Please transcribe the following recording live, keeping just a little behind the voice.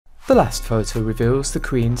The last photo reveals the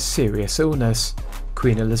Queen's serious illness.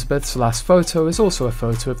 Queen Elizabeth's last photo is also a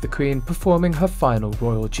photo of the Queen performing her final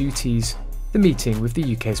royal duties, the meeting with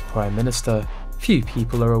the UK's Prime Minister. Few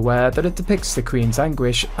people are aware that it depicts the Queen's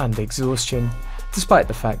anguish and exhaustion, despite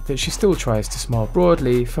the fact that she still tries to smile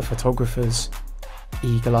broadly for photographers.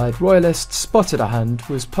 Eagle-eyed royalists spotted her hand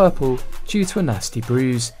was purple due to a nasty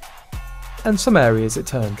bruise, and some areas it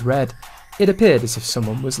turned red. It appeared as if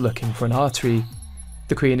someone was looking for an artery.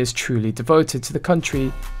 The Queen is truly devoted to the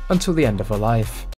country until the end of her life.